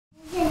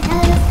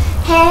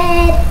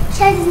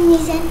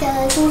knees and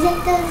toes,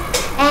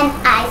 and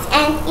eyes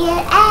and ear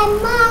and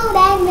mouth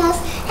and nose,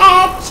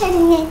 head,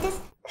 shoulders and toes.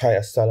 Hai,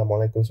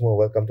 Assalamualaikum semua.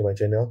 Welcome to my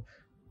channel.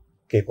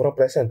 Okay, korang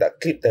perasan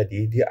tak klip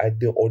tadi dia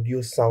ada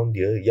audio sound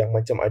dia yang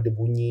macam ada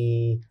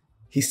bunyi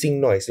hissing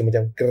noise. Dia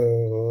macam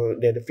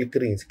krrrr, dia ada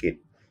flickering sikit.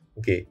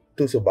 Okay,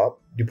 tu sebab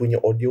dia punya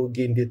audio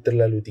gain dia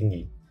terlalu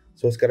tinggi.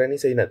 So sekarang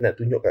ni saya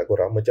nak tunjuk kat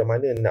korang macam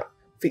mana nak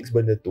fix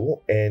benda tu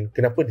and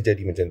kenapa dia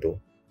jadi macam tu.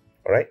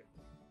 Alright?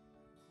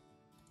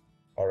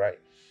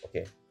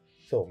 Okay.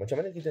 So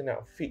macam mana kita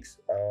nak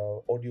fix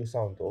audio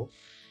sound tu?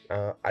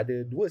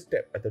 Ada dua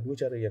step atau dua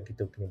cara yang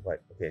kita kena buat.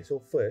 Okay,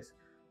 so first,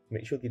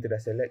 make sure kita dah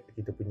select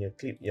kita punya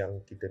clip yang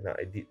kita nak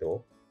edit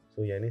tu.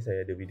 So yang ni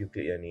saya ada video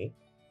clip yang ni.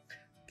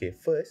 Okay,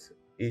 first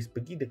is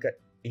pergi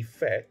dekat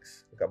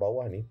effects, dekat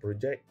bawah ni,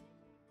 project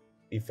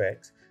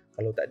effects.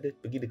 Kalau tak ada,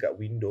 pergi dekat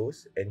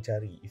Windows and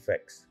cari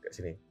effects kat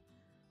sini.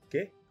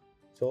 Okay,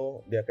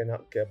 so dia akan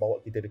nak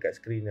bawa kita dekat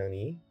screen yang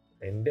ni.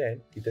 And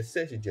then kita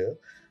search je.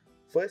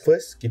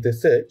 First kita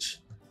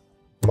search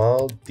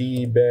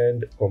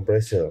multi-band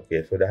compressor.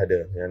 Okay, so dah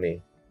ada yang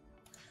ni.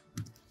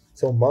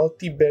 So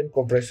multi-band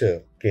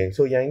compressor. Okay,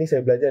 so yang ini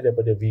saya belajar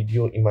daripada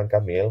video Iman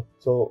Kamil.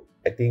 So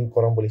I think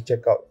korang boleh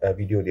check out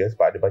video dia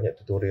sebab ada banyak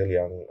tutorial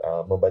yang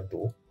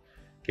membantu.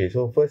 Okay,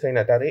 so first saya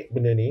nak tarik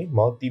benda ni,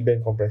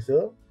 multi-band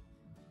compressor,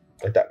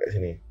 letak kat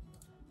sini.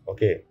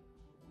 Okay,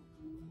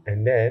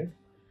 and then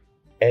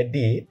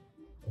edit.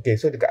 Okay,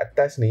 so dekat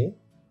atas ni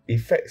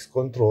effects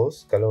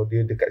controls, kalau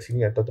dia dekat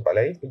sini atau tempat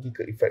lain, pergi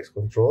ke effects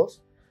controls,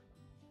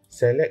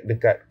 select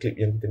dekat clip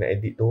yang kita nak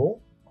edit tu.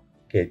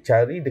 Okay,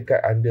 cari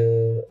dekat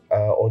under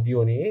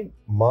audio ni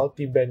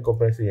multi-band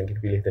compressor yang kita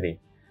pilih tadi.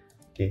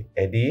 Okay,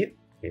 edit.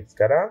 Okay,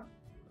 sekarang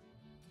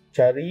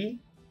cari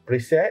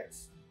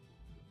presets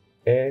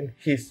and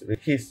hiss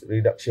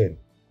reduction.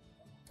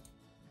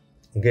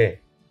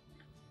 Okay,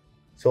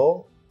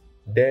 so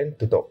then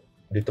tutup.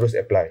 Dia terus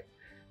apply.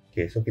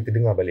 Okay, so kita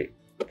dengar balik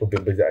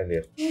perbezaan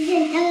dia.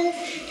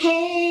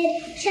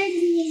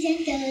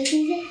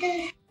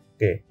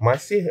 Okay,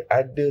 masih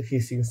ada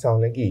hissing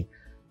sound lagi.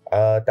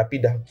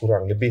 Tapi dah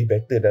kurang, lebih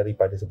better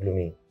daripada sebelum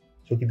ni.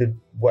 So kita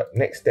buat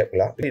next step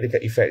pula. Pergi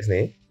dekat effects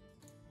ni,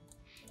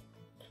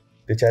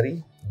 kita cari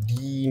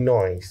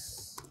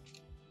denoise.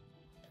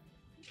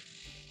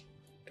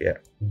 Okay,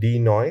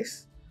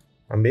 denoise,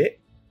 ambil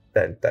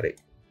dan tarik.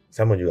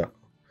 Sama juga.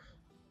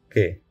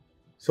 Okay,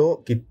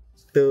 so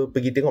kita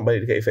pergi tengok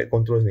balik dekat effect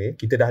controls ni.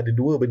 Kita dah ada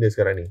dua benda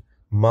sekarang ni,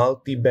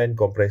 multi-band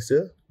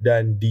compressor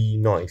dan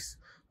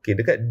denoise. Okay,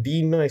 dekat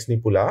denoise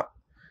ni pula,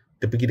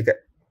 kita pergi dekat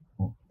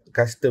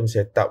custom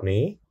setup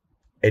ni,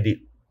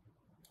 edit.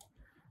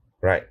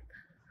 Right.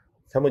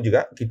 Sama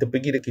juga, kita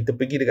pergi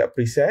dekat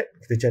preset,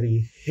 kita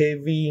cari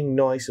heavy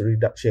noise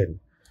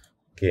reduction.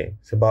 Okay,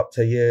 sebab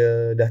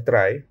saya dah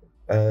try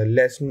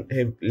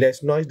less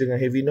noise dengan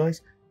heavy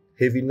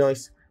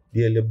noise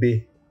dia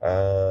lebih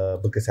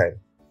berkesan.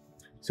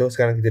 So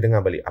sekarang kita dengar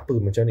balik apa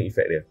macam mana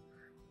efek dia.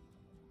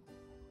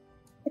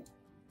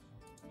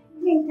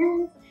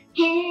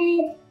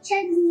 Head,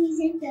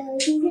 shoulders and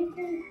toes,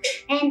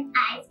 and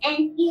eyes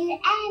and ear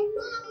and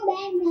mouth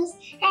and nose,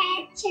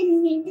 head,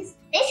 shoulders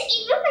and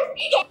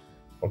toes.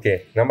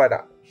 Okay, nampak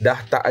tak? Dah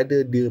tak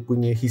ada dia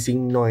punya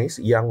hissing noise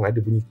yang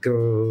ada bunyi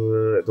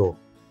krrrr tu.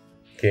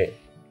 Okay.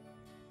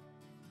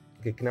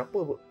 Okay,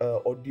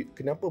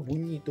 kenapa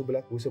bunyi tu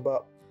berlaku?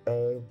 Sebab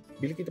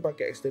bila kita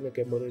pakai external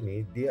camera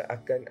ni, dia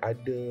akan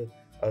ada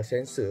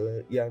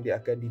sensor yang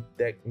dia akan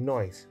detect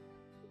noise.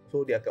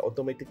 So dia akan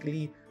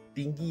automatically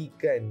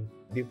tinggikan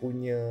dia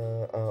punya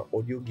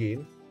audio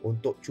gain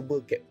untuk cuba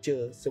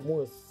capture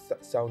semua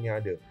sound yang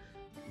ada.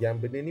 Yang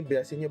benda ni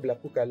biasanya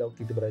berlaku kalau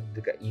kita berada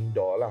dekat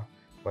indoor lah.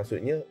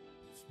 Maksudnya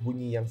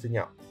bunyi yang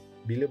senyap.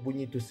 Bila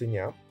bunyi tu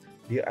senyap,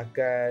 dia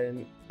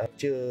akan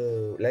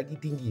capture lagi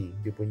tinggi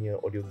dia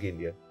punya audio gain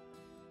dia.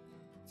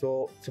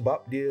 So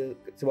sebab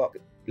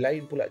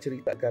lain pula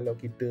cerita kalau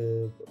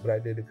kita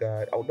berada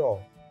dekat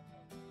outdoor.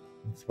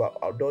 Sebab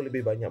outdoor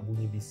lebih banyak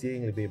bunyi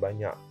bising, lebih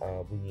banyak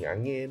bunyi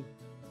angin.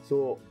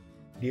 So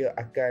dia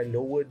akan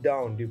lower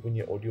down dia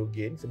punya audio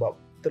gain sebab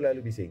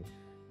terlalu bising.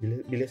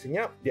 Bila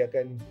senyap, dia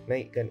akan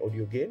naikkan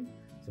audio gain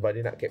sebab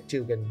dia nak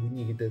capturekan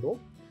bunyi kita tu.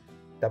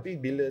 Tapi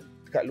bila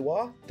kat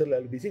luar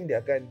terlalu bising,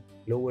 dia akan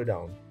lower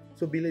down.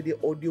 So bila dia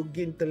audio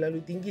gain terlalu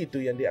tinggi tu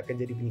yang dia akan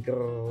jadi bunyi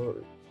krrrr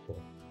tu.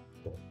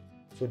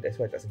 So that's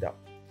why tak sedap.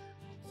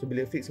 So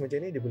bila fix macam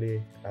ni, dia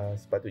boleh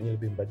sepatutnya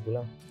lebih membantu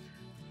lah.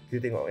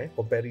 Kita tengok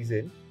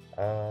comparison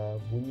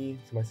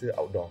bunyi semasa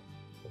outdoor.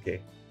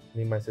 Okay,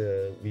 ni masa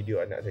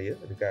video anak saya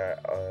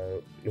dekat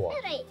luar.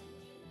 Alright.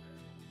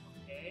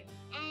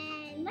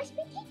 And mashed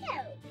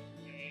potato.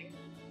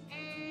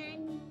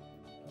 And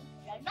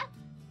donut.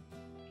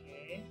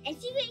 And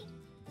seaweed.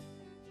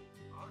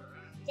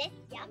 Just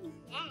yummy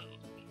snack.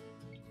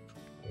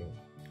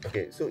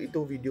 Okay, so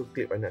itu video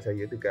klip anak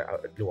saya dekat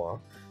luar.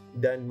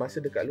 Dan masa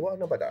dekat luar,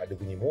 nampak tak ada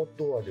bunyi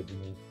motor, ada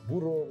bunyi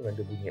burung,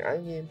 ada bunyi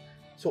angin.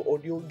 So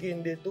audio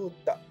gain dia tu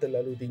tak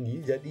terlalu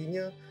tinggi,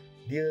 jadinya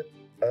dia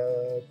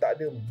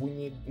tak ada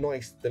bunyi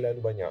noise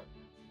terlalu banyak.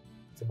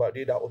 sebab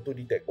dia dah auto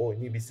detect, oh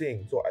ini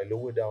bising, so I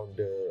lower down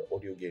the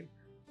audio gain.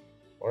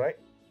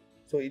 Alright,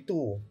 so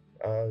itu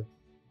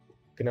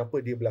kenapa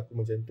dia berlaku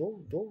macam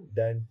tu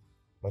dan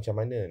macam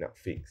mana nak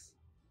fix.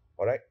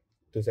 Alright,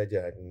 itu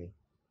saja hari ni.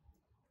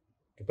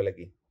 Jumpa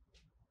lagi.